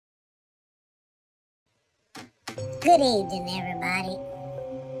Good evening, everybody.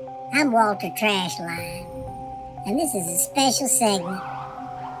 I'm Walter Trashline, and this is a special segment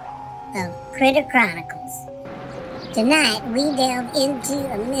of Critter Chronicles. Tonight, we delve into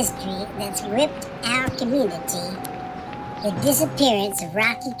a mystery that's gripped our community, the disappearance of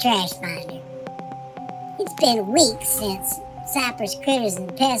Rocky Trash Finder. It's been weeks since Cypress, Critters,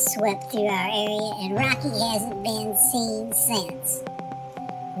 and Pests swept through our area, and Rocky hasn't been seen since.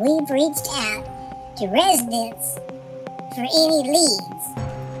 We've reached out to residents for any leads.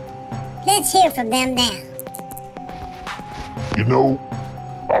 Let's hear from them now. You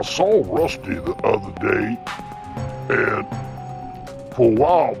know, I saw Rusty the other day, and for a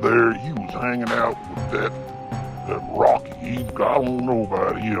while there, he was hanging out with that Rocky. I don't know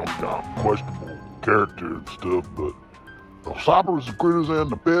about him, got questionable character and stuff, but the Cypress, the Critters, and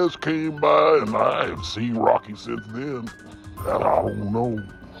the Pests came by, and I haven't seen Rocky since then. And I don't know.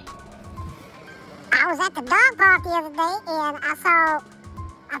 I was at the dog park the other day, and I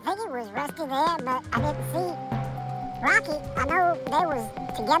think it was Rusty there, but I didn't see Rocky. I know they was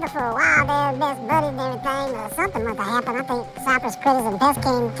together for a while, they were best buddies and everything, or something must have happened. I think Cypress, Critters, and Pest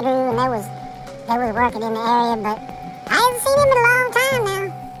came through, and they was working in the area, but I haven't seen him in a long time now.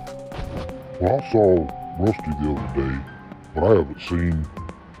 Well, I saw Rusty the other day, but I haven't seen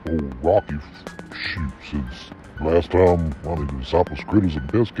old Rocky since last time. I think the Cypress, Critters, and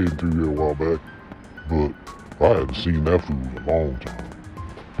Pests came through here a while back. But I haven't seen that fool in a long time.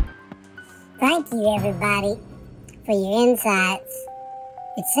 Thank you, everybody, for your insights.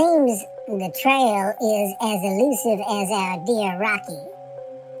 It seems the trail is as elusive as our dear Rocky.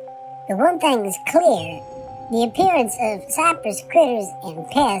 But one thing is clear. The appearance of Cypress, Critters, and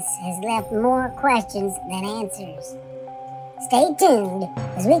Pests has left more questions than answers. Stay tuned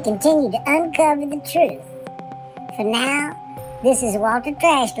as we continue to uncover the truth. For now, this is Walter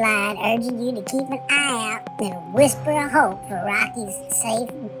Trashline urging you to keep an eye out and whisper a hope for Rocky's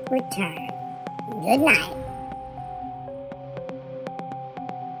safe return. Good night.